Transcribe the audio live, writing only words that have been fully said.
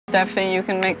Steffi, you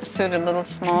can make the suit a little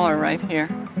smaller right here.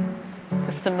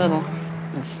 Just a little.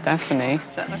 And Stephanie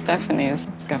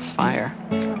has got fire.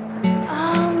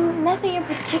 Nothing in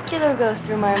particular goes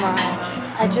through my mind.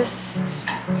 I just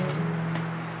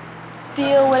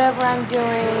feel whatever I'm doing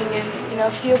and, you know,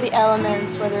 feel the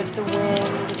elements, whether it's the wind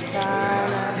or the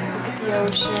sun, or look at the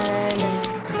ocean,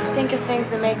 and think of things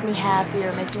that make me happy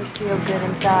or make me feel good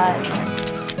inside.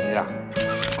 Yeah.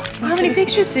 How many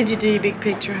pictures did you do, you big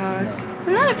picture hog?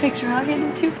 I'm not a picture hog, I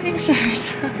did 2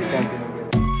 pictures.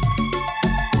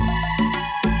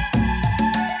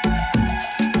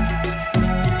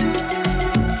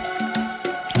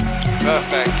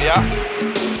 Perfect, yeah.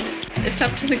 It's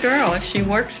up to the girl. If she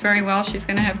works very well, she's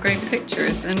going to have great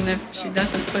pictures. And if she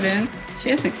doesn't put in, she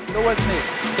isn't. Go with me.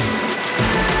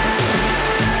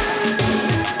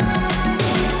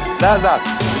 That's that.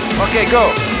 Okay,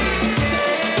 go.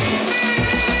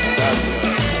 That's good.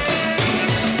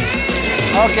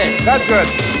 Okay, that's good.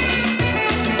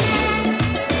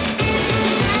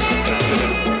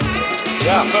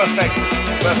 Yeah, perfect.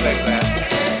 Perfect, man.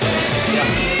 Yeah.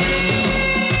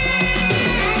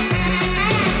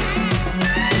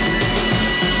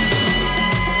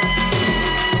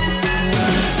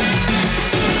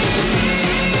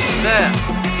 There.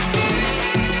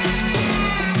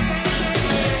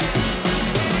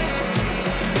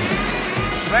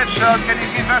 Red shirt, can you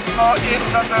give us more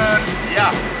hints on the...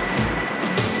 Yeah.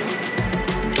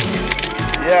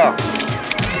 Yeah.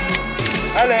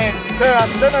 Allez,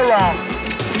 turn around.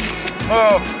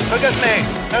 Move, look at me,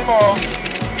 and more.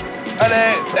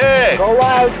 Allez, hey. Go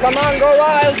wild, come on, go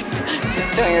wild. She's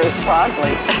doing it with frog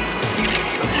leap.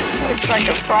 Looks like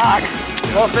a frog.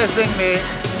 No facing me.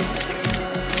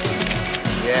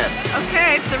 Yes.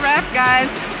 Okay, it's a wrap, guys.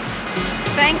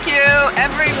 Thank you,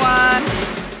 everyone.